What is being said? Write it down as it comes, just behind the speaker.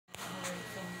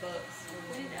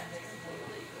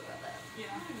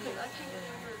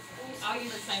I'll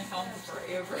use the same phone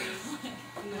forever.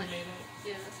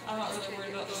 Yeah, I'm not really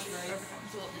worried about those rays.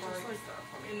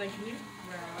 and then can you?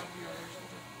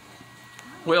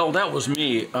 Well, that was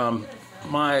me.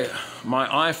 My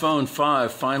iPhone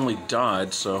 5 finally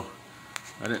died, so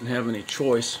I didn't have any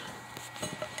choice.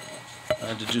 I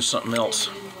had to do something else.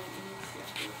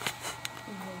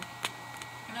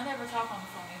 And I never talk on the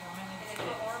phone either. I mean, it's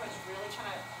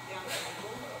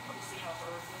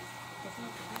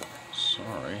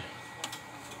Sorry.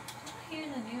 here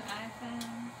the new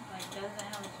iPhone doesn't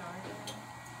have a charger.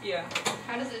 Yeah.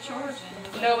 How does it charge?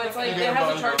 No, it's like it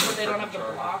has a charge, but they don't have the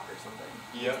block or something.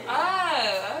 Yep.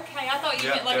 Oh, okay. I thought you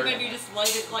Yeah, meant like they're- maybe you just load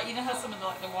it, like you know how some of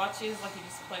the watches, like you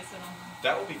just place it on.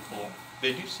 That would be cool.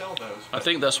 They do sell those. I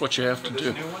think that's what you have For to this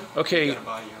do. new one, Okay, you gotta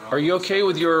buy your own. are you okay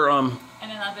with your And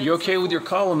then I bet you it's okay with your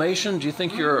collimation? Do you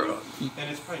think you're And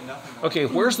it's probably nothing. like okay?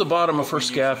 Where's the bottom of her what we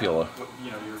usually have, scapula?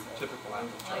 You know, your typical Apple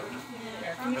charger.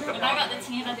 When I got the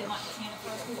 10, I didn't like the 10 at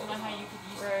first because you know how you could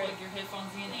use to plug your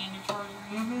headphones in and your charger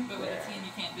in, but with the 10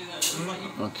 you can't do that. It's like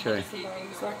you Okay. just hit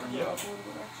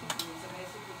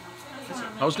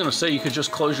I was going to say you could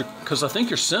just close your, because I think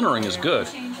your centering is good.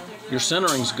 Your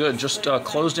centering's good. Just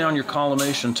close down your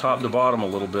collimation top to bottom a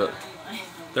little bit.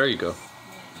 There you go.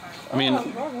 I mean,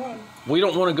 we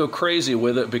don't want to go crazy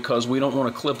with it because we don't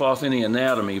want to clip off any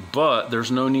anatomy, but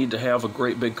there's no need to have a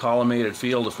great big collimated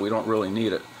field if we don't really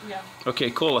need it. Yeah. Okay,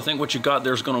 cool. I think what you got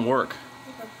there is going to work.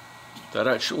 That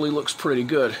actually looks pretty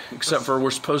good, except for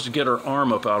we're supposed to get her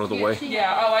arm up out of the way.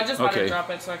 Yeah. Oh, I just had Okay. to drop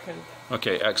it so I could.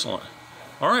 Okay, excellent.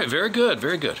 All right, very good,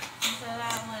 very good. So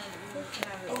that one.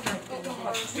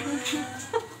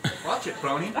 Watch it,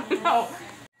 Brony. No.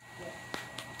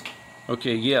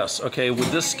 Okay, yes. Okay,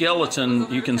 with this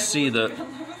skeleton, you can see that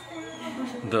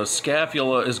the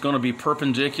scapula is going to be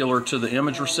perpendicular to the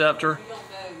image receptor.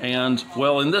 And,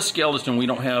 well, in this skeleton, we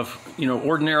don't have, you know,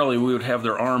 ordinarily we would have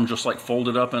their arm just like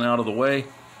folded up and out of the way.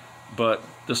 But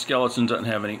this skeleton doesn't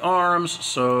have any arms,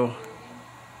 so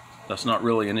that's not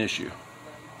really an issue.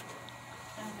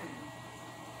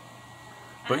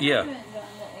 But yeah.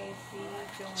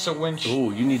 So when she,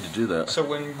 Oh, you need to do that. so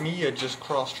when Mia just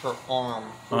crossed her arm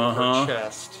over Uh-huh. her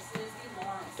chest,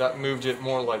 that moved it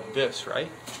more like this, right?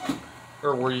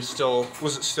 Or were you still?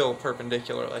 Was it still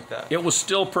perpendicular like that? It was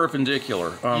still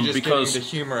perpendicular You just because getting the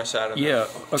humerus out of it. yeah.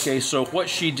 Okay. So what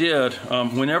she did,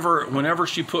 whenever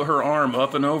she put her arm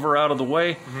up and over out of the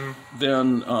way,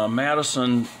 then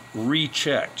Madison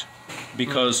rechecked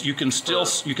because you can still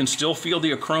feel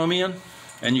the acromion,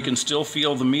 and you can still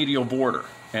feel the medial border.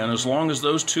 And as long as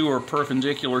those two are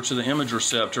perpendicular to the image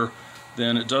receptor,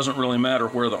 then it doesn't really matter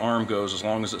where the arm goes as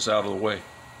long as it's out of the way.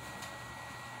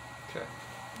 Okay.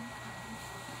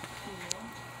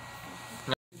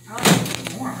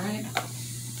 More, right?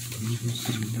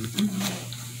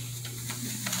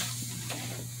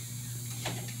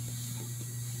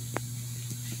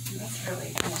 That's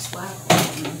really almost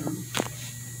lateral.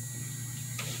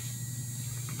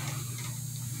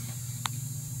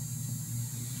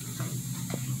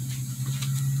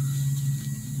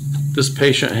 This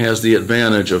patient has the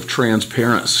advantage of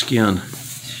transparent skin.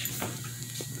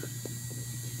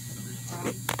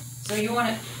 So you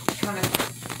want to kind of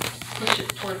push it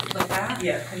toward like that?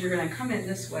 Yeah, because you're going to come in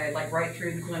this way, like right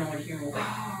through the glenoid humeral vein.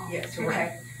 Oh, Yeah, so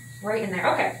right in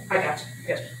there. Okay, I got you.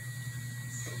 Good.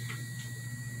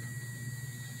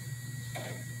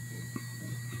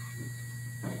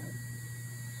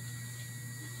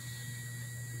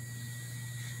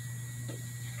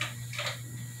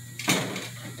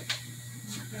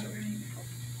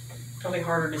 Probably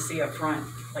harder to see up front,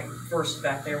 like versus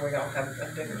back there where y'all have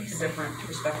a different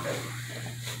perspective.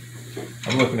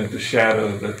 I'm looking at the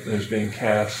shadow that is being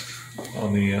cast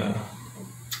on the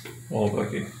wall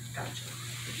bucket. Gotcha.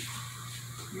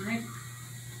 All right.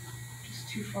 Just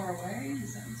too far away?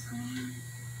 Is that what's going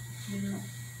on? No.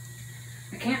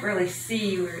 I can't really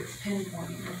see where it's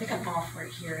pinpointing. I think I'm off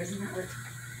right here. Isn't that what?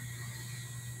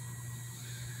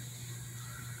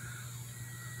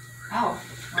 Oh.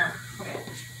 Oh. Okay.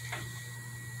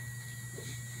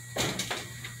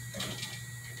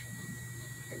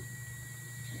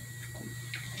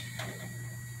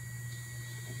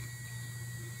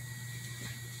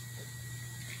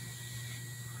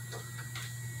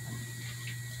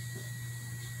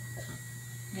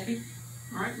 Maybe.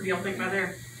 All right. What do y'all think about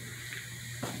there?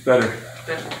 Better.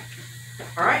 Better.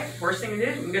 All right. Worst thing to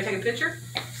do, we can go take a picture,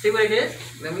 see what it is,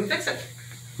 then we can fix it.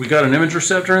 We got an image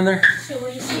receptor in there? So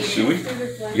when you see Do we?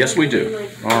 Yes, we do.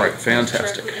 All right,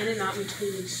 fantastic. And then not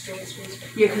between straight space.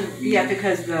 Yeah,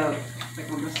 because the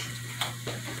like on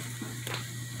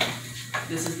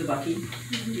this is the bucky.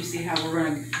 Do you see how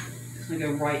it's gonna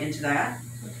go right into that?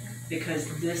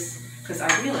 because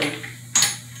ideally,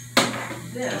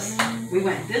 we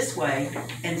went this way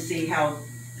and see how,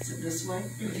 is it this way?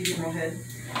 If you can roll ahead,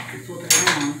 you flip it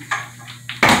around,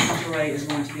 the ray is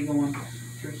going to be going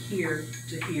through here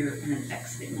to here and then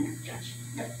exiting there.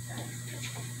 Yep.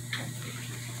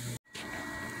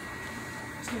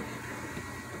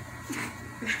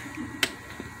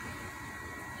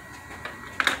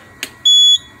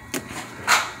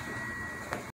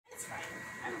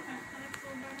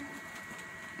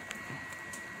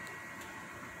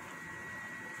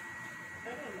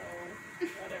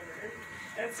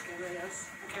 That's good, I guess.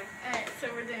 Okay. Alright, so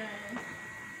we're doing.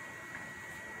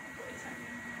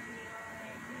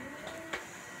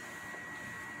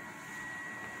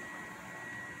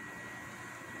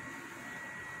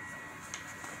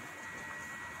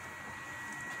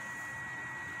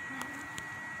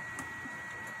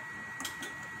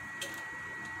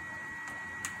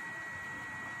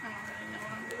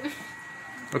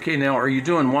 Okay, now are you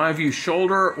doing Y-view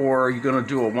shoulder or are you going to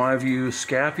do a Y-view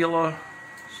scapula?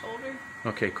 Shoulder.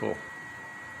 Okay, cool.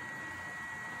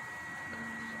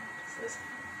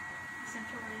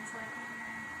 Central raise like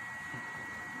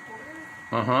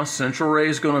Uh-huh. Central ray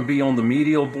is going to be on the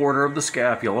medial border of the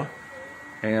scapula,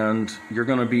 and you're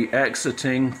going to be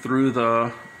exiting through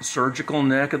the surgical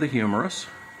neck of the humerus,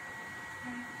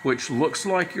 which looks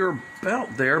like you're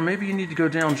about there. Maybe you need to go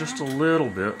down just a little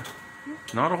bit.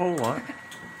 Not a whole lot.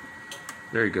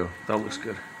 There you go. That looks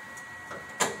good.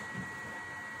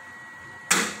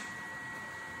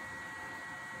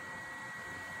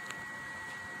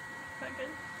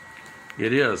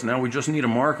 It is. Now we just need a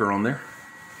marker on there.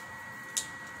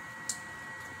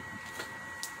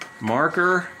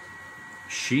 Marker,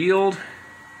 shield,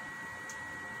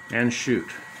 and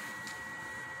shoot.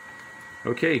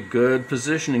 Okay, good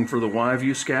positioning for the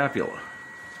Y-view scapula.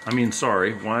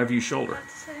 Y-view shoulder.